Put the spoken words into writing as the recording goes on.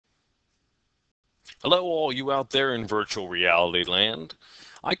Hello, all you out there in virtual reality land.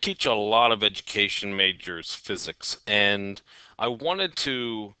 I teach a lot of education majors physics, and I wanted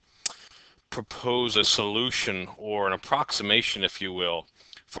to propose a solution or an approximation, if you will,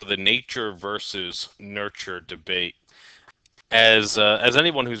 for the nature versus nurture debate. As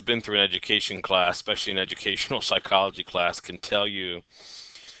anyone who's been through an education class, especially an educational psychology class, can tell you,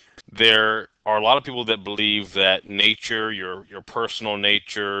 there are a lot of people that believe that nature, your personal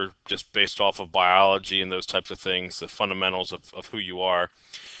nature, just based off of biology and those types of things, the fundamentals of who you are,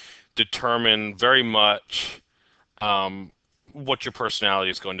 determine very much um, what your personality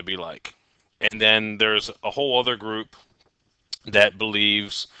is going to be like. And then there's a whole other group that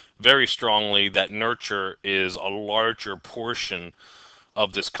believes very strongly that nurture is a larger portion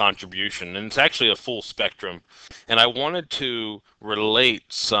of this contribution, and it's actually a full spectrum. And I wanted to relate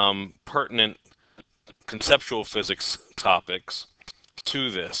some pertinent conceptual physics topics to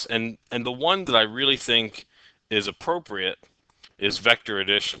this. And the one that I really think is appropriate is vector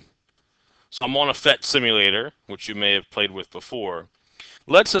addition. So I'm on a PhET simulator, which you may have played with before.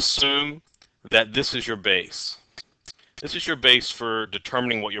 Let's assume that this is your base. This is your base for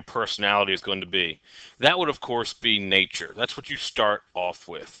determining what your personality is going to be. That would, of course, be nature. That's what you start off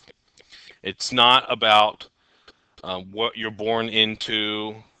with. It's not about what you're born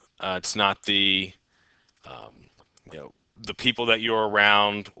into. It's not um, you know, the people that you're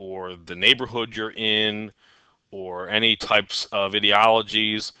around or the neighborhood you're in or any types of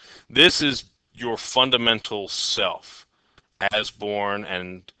ideologies. This is your fundamental self as born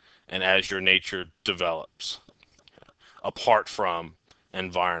and as your nature develops apart from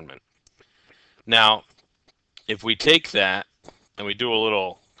environment. Now, if we take that and we do a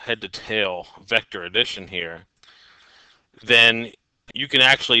little head to tail vector addition here, then you can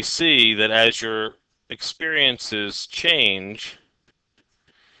actually see that as your experiences change,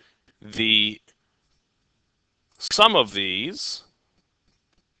 the sum of these,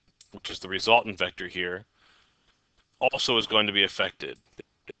 which is the resultant vector here, also is going to be affected.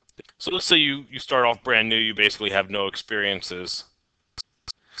 So let's say you start off brand new, you basically have no experiences.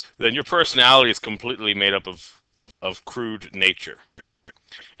 Then your personality is completely made up of crude nature.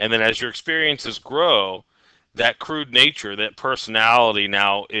 And then as your experiences grow, that crude nature, that personality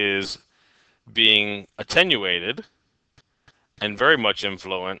now is being attenuated and very much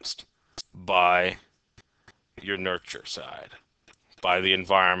influenced by your nurture side, by the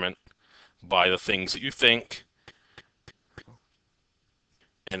environment, by the things that you think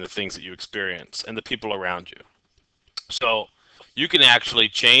and the things that you experience and the people around you. So you can actually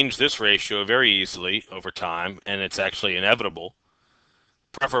change this ratio very easily over time, and it's actually inevitable.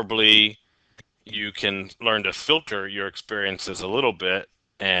 Preferably, you can learn to filter your experiences a little bit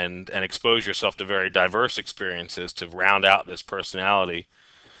and expose yourself to very diverse experiences to round out this personality.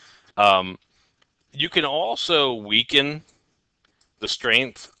 Um, you can also weaken the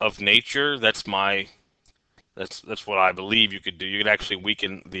strength of nature. That's what I believe you could do. You could actually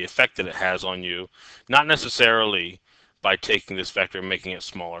weaken the effect that it has on you, not necessarily by taking this vector and making it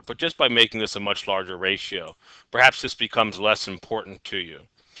smaller, but just by making this a much larger ratio. Perhaps this becomes less important to you.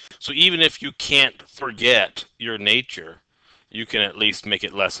 So even if you can't forget your nature, you can at least make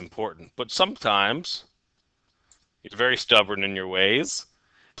it less important. But sometimes you're very stubborn in your ways,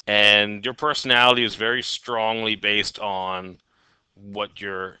 and your personality is very strongly based on what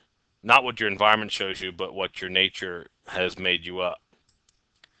your not what your environment shows you, but what your nature has made you up.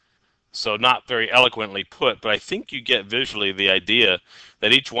 So not very eloquently put, but I think you get visually the idea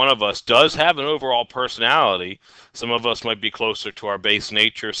that each one of us does have an overall personality. Some of us might be closer to our base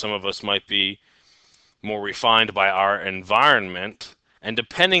nature, some of us might be more refined by our environment, and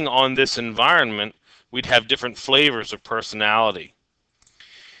depending on this environment, we'd have different flavors of personality.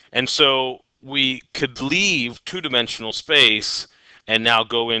 And so we could leave two-dimensional space and now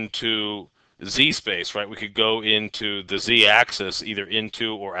go into Z space, right? We could go into the Z axis, either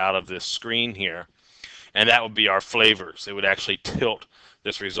into or out of this screen here, and that would be our flavors. It would actually tilt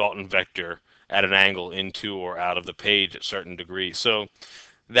this resultant vector at an angle into or out of the page at certain degrees. So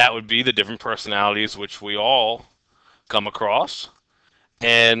that would be the different personalities which we all come across.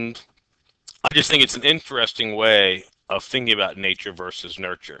 And I just think it's an interesting way of thinking about nature versus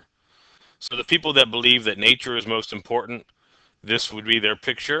nurture. So the people that believe that nature is most important, this would be their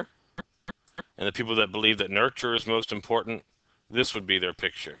picture. And the people that believe that nurture is most important, this would be their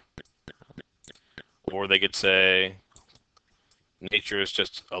picture. Or they could say nature is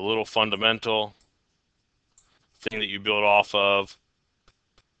just a little fundamental thing that you build off of,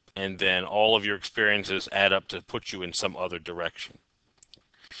 and then all of your experiences add up to put you in some other direction.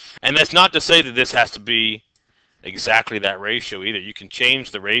 And that's not to say that this has to be exactly that ratio either. You can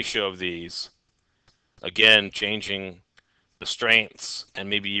change the ratio of these Again, changing the strengths and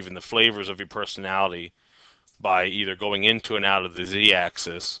maybe even the flavors of your personality by either going into and out of the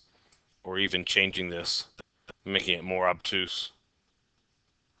Z-axis or even changing this, making it more obtuse.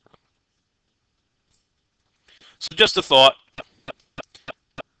 So just a thought.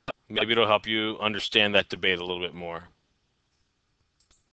 Maybe it'll help you understand that debate a little bit more.